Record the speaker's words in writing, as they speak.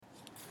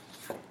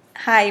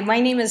Hi, my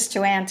name is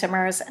Joanne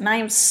Demers, and I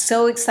am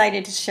so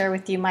excited to share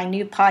with you my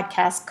new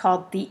podcast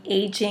called The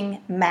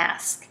Aging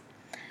Mask.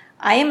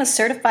 I am a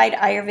certified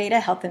Ayurveda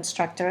health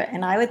instructor,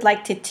 and I would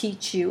like to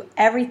teach you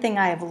everything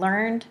I have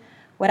learned,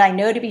 what I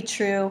know to be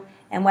true,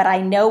 and what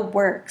I know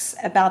works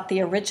about the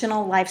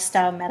original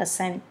lifestyle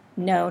medicine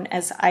known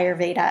as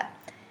Ayurveda.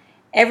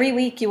 Every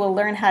week, you will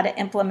learn how to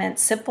implement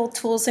simple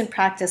tools and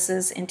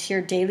practices into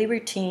your daily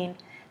routine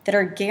that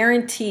are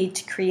guaranteed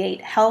to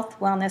create health,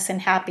 wellness,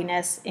 and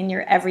happiness in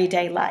your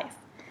everyday life.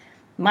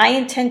 My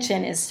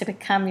intention is to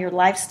become your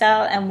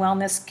lifestyle and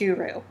wellness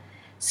guru.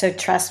 So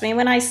trust me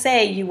when I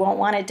say you won't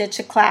want to ditch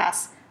a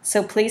class.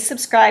 So please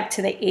subscribe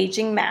to The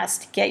Aging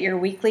Mask to get your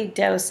weekly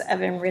dose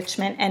of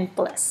enrichment and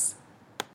bliss.